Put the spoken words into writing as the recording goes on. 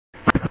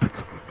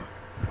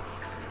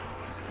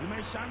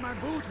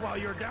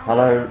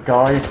Hello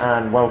guys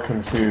and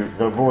welcome to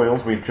the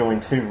Royals. We've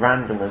joined two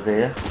randomers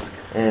here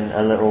in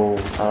a little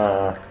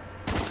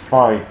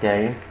 5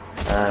 game,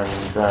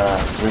 and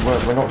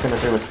we're not going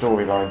to do a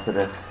storyline to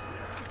this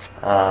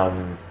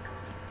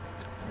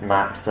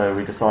map, so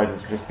we decided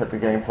to just put the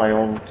gameplay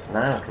on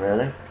now,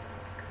 really.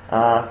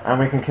 And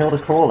we can kill the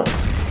crawler.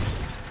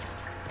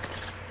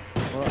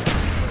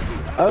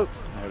 Oh,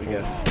 there we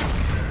go.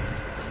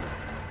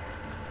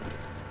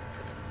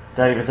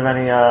 Dave, is there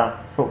any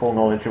football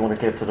knowledge you want to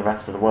give to the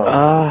rest of the world?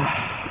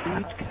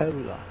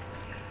 Cola.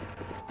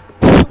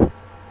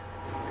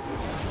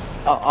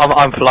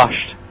 I'm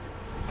flushed.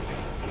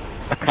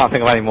 I can't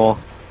think of any more.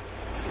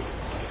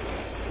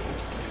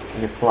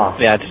 You're flushed?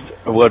 Yeah, just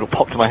a word will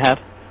pop to my head.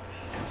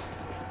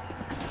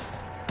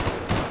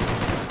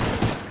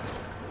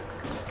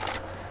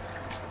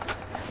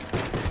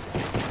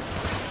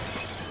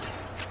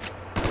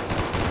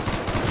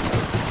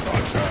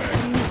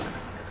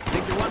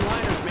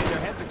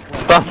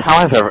 But,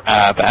 however,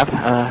 Bebb,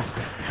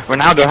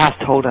 Ronaldo has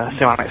told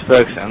Sir Alex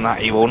Ferguson that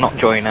he will not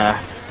join Man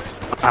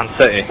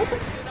City.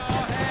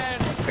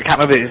 I can't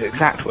remember his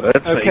exact words,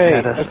 but he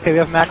said... okay, we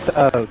have Max...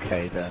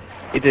 okay, then.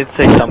 He did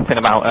say something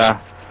about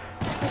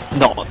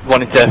not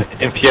wanting to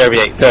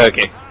infuriate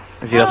Fergie,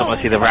 as he doesn't want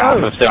to see the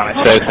wrath of Sir Alex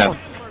Ferguson.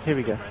 Here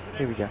we go,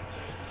 here we go.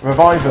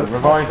 Revive him,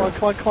 revive him.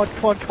 Come on.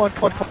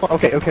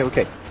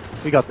 Okay.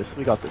 We got this.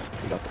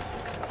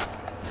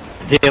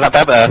 Did you hear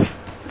that, Bebb?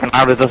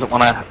 Ronaldo doesn't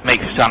want to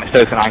make Sir Alex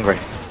Ferguson angry,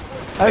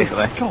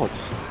 basically. Oh, God,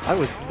 I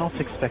was not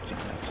expecting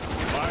that.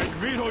 I'd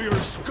veto your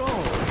skull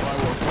if I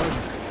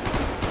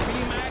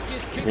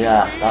were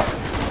Yeah, that...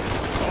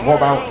 What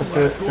about the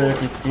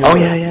Fergie Fury? Oh,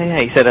 yeah.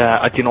 He said,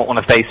 I do not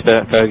want to face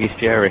Fergie's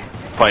fury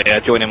by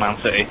joining Man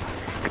City.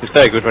 Because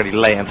Fergie would really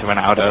lay into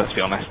Ronaldo, let's be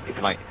honest. He'd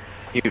be like,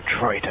 you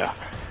traitor.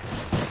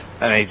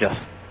 And he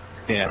just...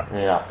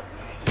 Yeah.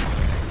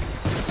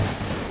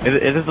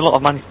 It is a lot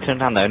of money to turn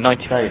down, though.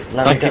 95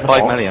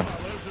 million.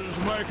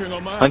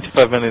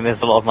 95 million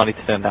is a lot of money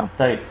to turn down.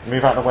 Dave,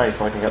 move out of the way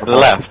so I can get To the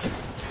left.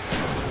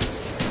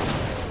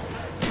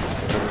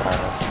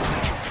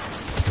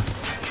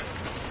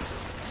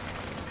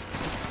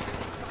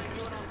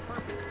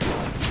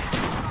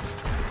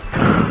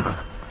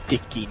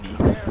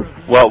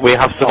 Well, we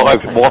have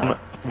survived one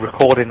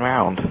recording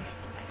round.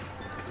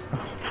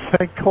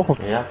 Thank God.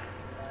 Yeah.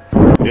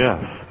 Yeah.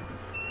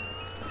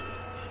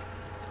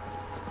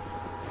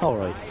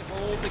 Alright.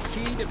 hold the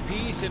key to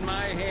peace in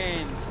my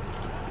hands.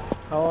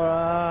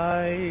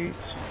 Alright.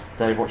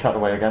 Dave, watch out the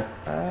way again.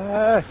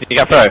 Did you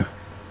get through?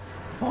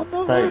 Oh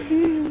no, Dave.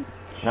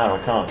 No, I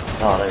can't.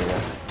 Oh, there you go.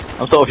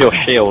 I'm sort of your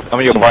shield.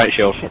 I'm your right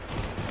shield.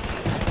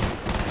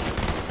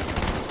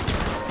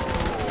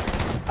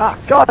 Ah,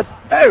 God!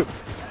 No!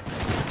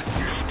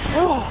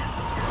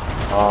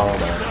 Oh,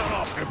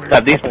 no.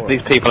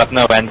 These people have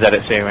no end edit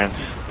experience.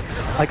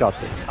 I got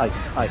this.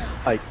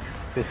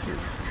 This is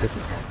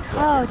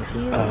Oh,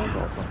 dear.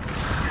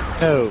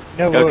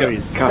 No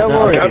worries.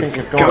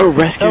 Go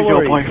rescue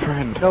your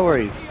boyfriend. No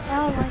worries.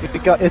 Oh, my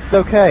It's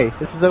okay.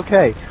 This is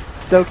okay.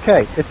 It's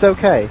okay. It's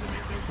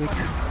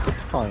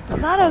fine. It's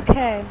not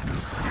okay.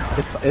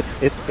 It's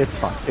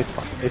fine.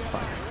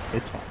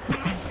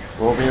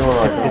 We'll be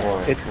alright, don't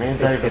worry. Me and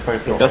Dave are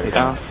both got Just it.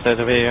 down, so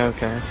to be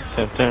okay.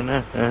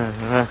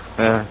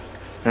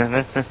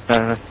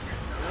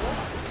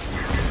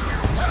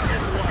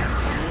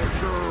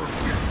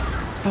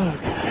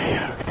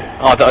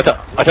 Oh,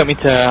 I don't mean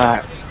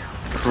to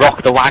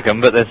rock the wagon,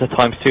 but there's a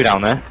 *2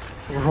 down there.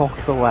 Rock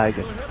the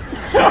wagon.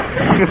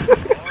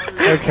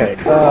 Okay.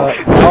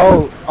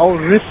 I'll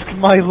risk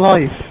my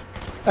life.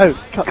 Oh,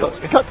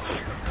 cut.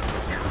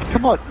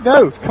 Come on,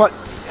 no, cut.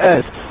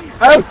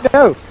 Oh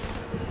no.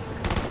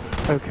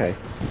 Okay.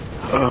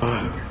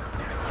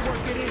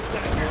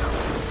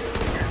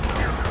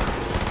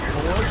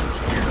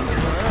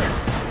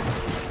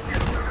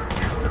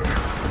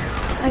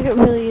 I could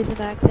really use a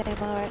max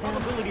ammo right now.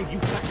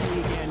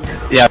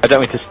 Yeah, I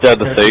don't mean to stir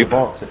the Go to the soup.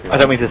 box if you I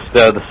don't mean to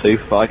stir the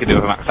soup, but I can do it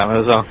with max ammo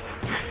as well.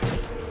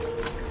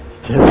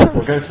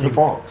 We'll go to the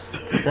box.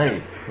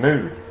 Dave,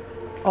 move.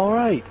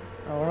 Alright.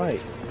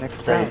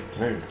 Next Dave, round.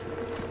 move.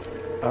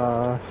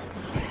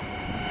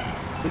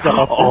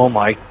 Oh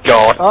my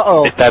god.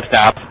 Uh-oh. It's Bebb's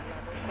dad.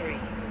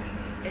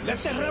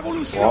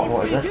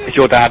 What is it? It's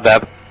your dad,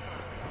 Bebb.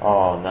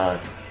 Oh, no.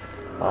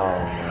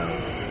 Oh,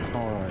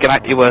 no. Get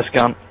out your worst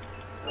gun.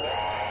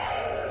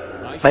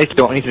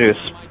 Basically what we need to do is,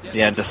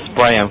 just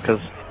spray him, because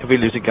if we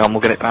lose a gun,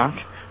 we'll get it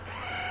back.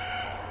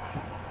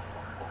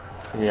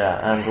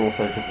 Yeah, and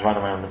also just run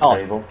around the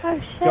table. Oh,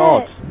 shit.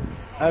 God.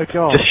 Oh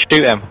God. Just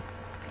shoot him.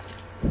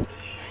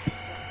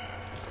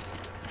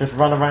 Just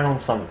run around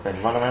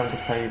something. Run around the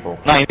table.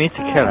 No, you need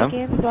to kill him.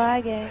 Game's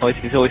lagging. Otherwise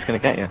he's always going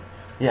to get you.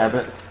 Yeah,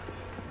 but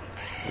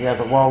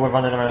while we're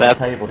running around the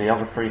table, the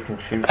other three can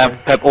shoot him.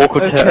 Bebb,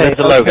 awkward turtle is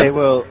a Logan. Okay,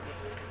 well,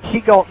 he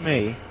got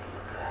me.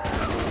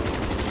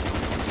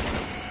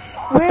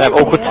 Bebb,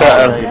 awkward Dave,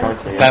 turtle. I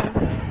see it.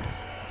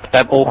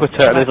 Bebb, awkward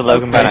turtle is a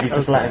Logan Dave, you Bennett.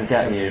 just let him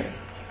get you.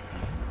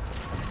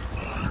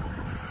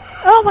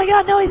 Oh my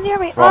god, no, he's near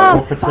me. Right, Oh,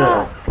 what's the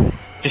turtle? fuck.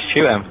 Just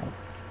shoot him.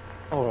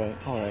 Alright.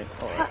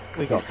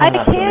 We got I Coming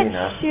after me can't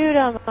now. shoot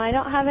him. I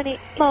don't have any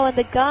ammo in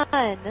the gun.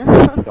 this.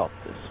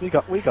 We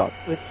got.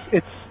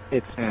 It's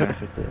Yeah.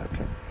 perfectly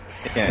okay.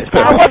 Yeah, it's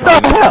That perfect.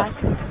 was my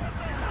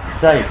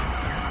back.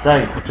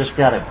 Dave, just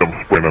get him.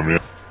 Don't spin him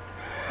yet.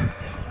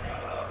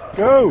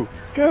 Go!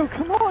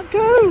 Come on,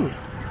 go!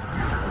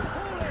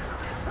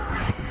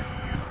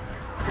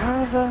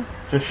 Brother.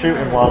 Just shoot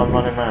him while I'm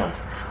running round.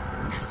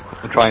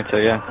 I'm trying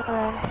to, yeah.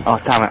 Oh,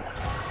 damn it.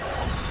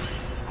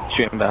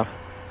 Shoot him, Bebb.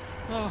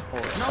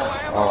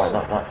 Alright,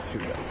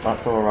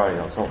 that's alright,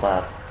 that's not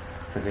bad.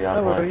 Because he had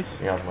No my... worries.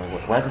 He had my...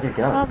 Where did he Oh,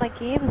 go? my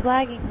game's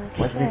lagging like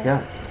Where did he shit.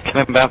 go?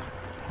 Kill him, Bebb.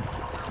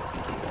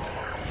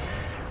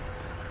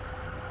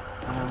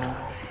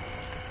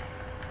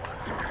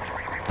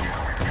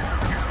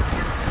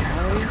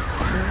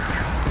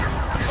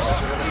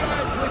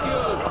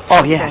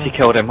 Oh, yes, he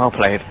killed him. Well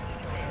played.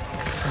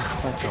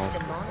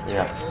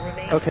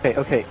 Yeah.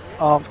 Okay.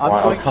 I'm Right,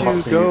 I'll going come up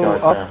to to you go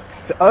guys up. now.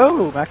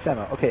 Oh, max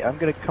ammo. Okay, I'm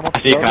gonna come up.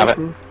 Actually, you can have it.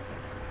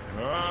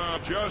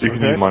 You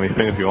can use money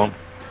thing if you want.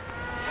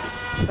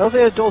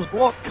 Elevator doors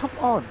blocked. Come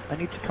on. I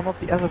need to come up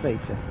the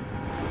elevator.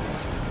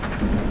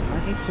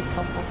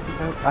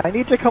 I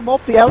need to come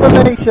up the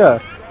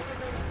elevator.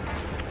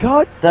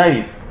 God.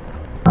 Dave!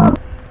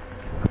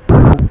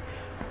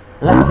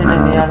 Let him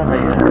in the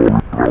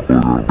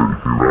elevator.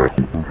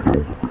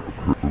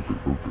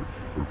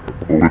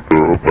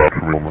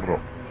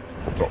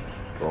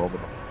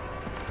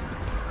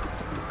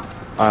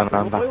 I'm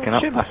backing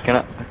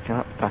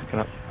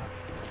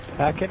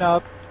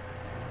up.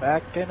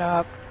 Backing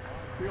up.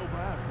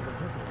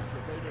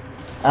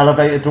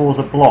 Elevator doors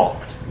are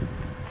blocked.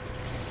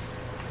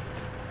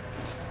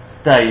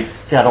 Dave,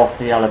 get off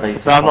the elevator.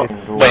 No, I'm not.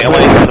 fucking door. Wait, I'm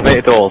not in the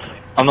elevator doors.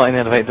 I'm not in the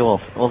elevator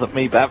doors. It wasn't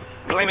me, Bebb.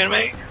 Blaming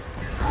me.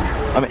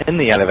 I'm in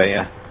the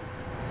elevator.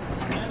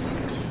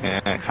 Yeah,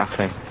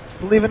 exactly.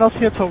 Leaving us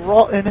here to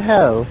rot in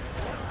hell.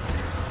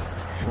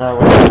 No,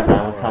 we're coming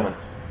now, we're coming.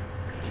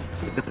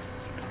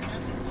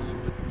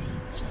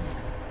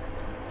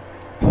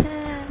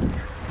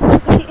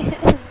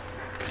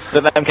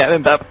 Don't let him get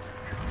in, Bebb.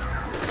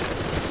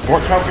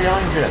 Watch out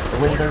behind you, the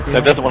window Bebb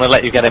behind doesn't want to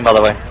let you get in, by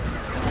the way.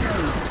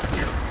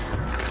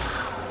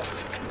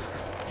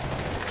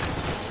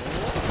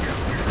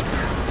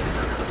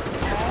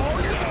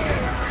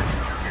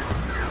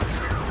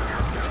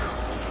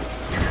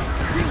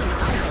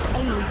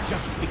 Only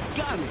just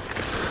begun.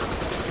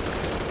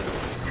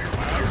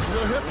 As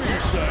the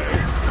hippies say,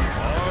 I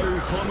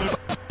come in.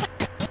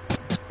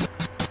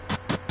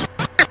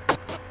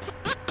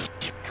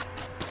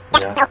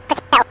 Yeah.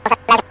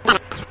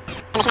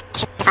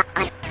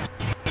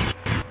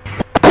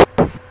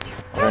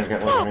 I don't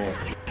get what you mean.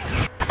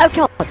 Oh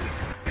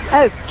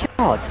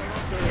god.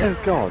 Oh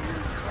god.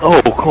 Oh,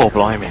 cool,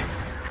 blimey.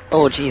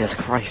 Oh, Jesus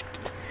Christ.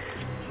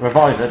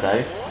 Revive her,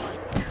 Dave.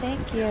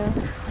 Thank you.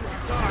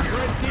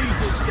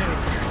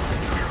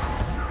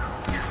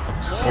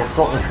 Or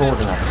stop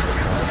recording after this.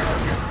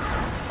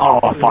 Oh,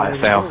 a fire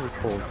sale.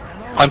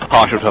 I'm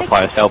partial to a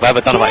fire sale, Bebb. I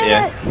don't know about you.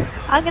 Get it!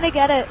 I'm gonna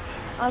get it.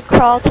 I'll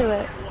crawl to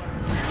it.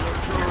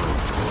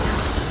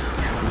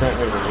 You don't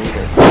really need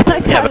it. I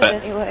got Yeah, it but-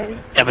 anyways.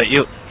 Yeah, but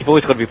you've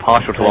always got to be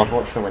partial to Dave, one.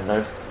 watch the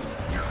windows.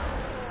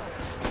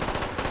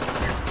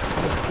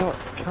 God,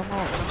 come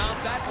on.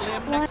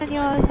 Why do you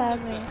always have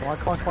me? Come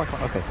on.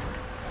 Okay.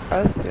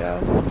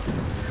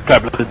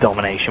 Bebb, the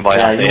domination by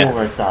Yeah, us you here.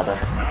 almost had her.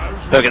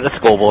 Don't get the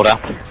scoreboard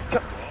up.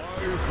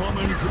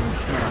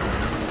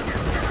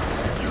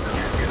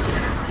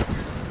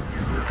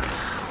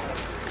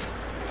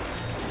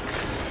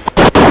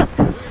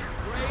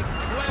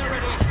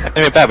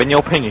 Anyway, Bebb, in your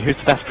opinion, who's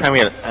the best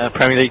Premier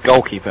League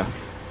goalkeeper?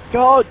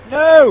 God,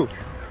 no!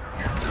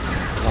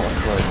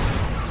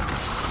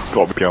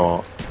 Gotta be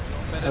art.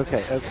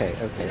 Okay.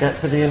 Get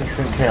to the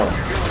instant kill.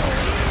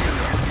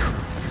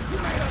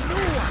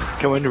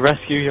 Go and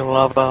rescue your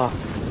lover.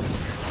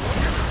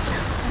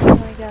 Oh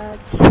my god.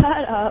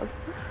 Shut up.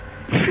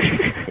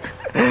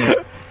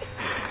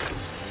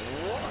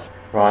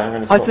 Right, I'm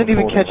gonna I stop didn't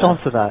even recording catch now. on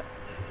to that.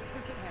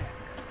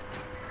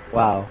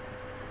 Wow.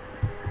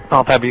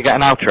 Oh, Bebb, you get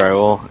an outro,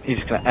 or are you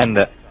just gonna end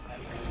it?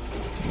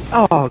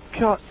 Oh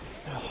god.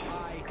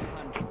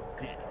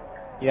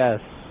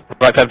 Yes.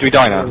 Right, Bebb, do we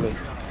die now? Really.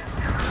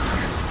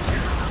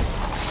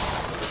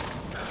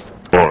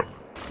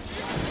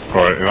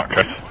 Right, in that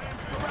case.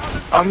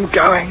 I'm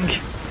going!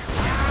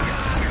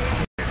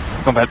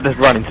 Come on, Bebb, let's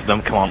run into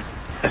them, come on.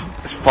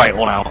 Let's fight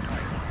one out.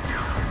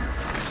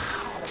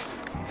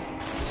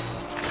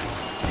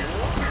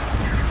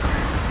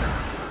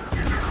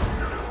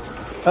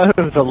 Oh,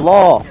 the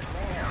law!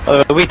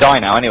 We die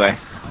now, anyway.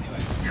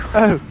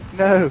 Oh,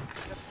 no!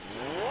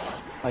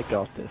 I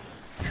got this.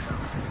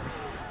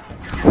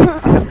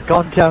 I've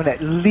gone down at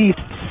least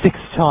 6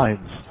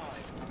 times.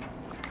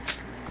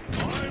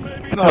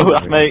 No,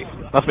 that's me.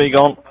 That's me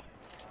gone.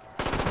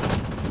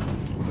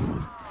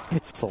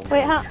 It's so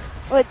Wait, how?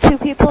 What, 2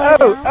 people are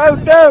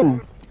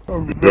down? Oh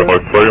no! Yeah, I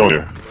play on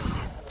you.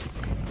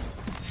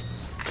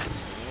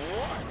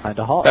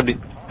 Kinda hot.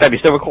 Bebb, you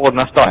still recording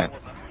us dying?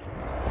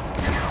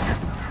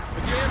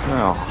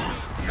 No.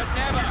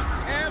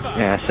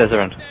 Yeah,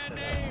 scissoring.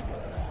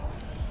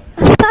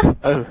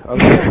 Oh,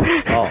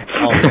 okay.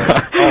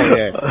 Oh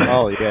yeah.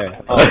 Oh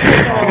yeah. Oh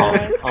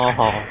yeah.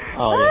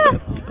 Oh yeah.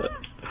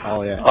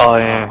 Oh yeah. Oh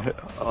yeah.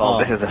 Oh,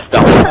 this is the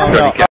stuff. Oh, Really no.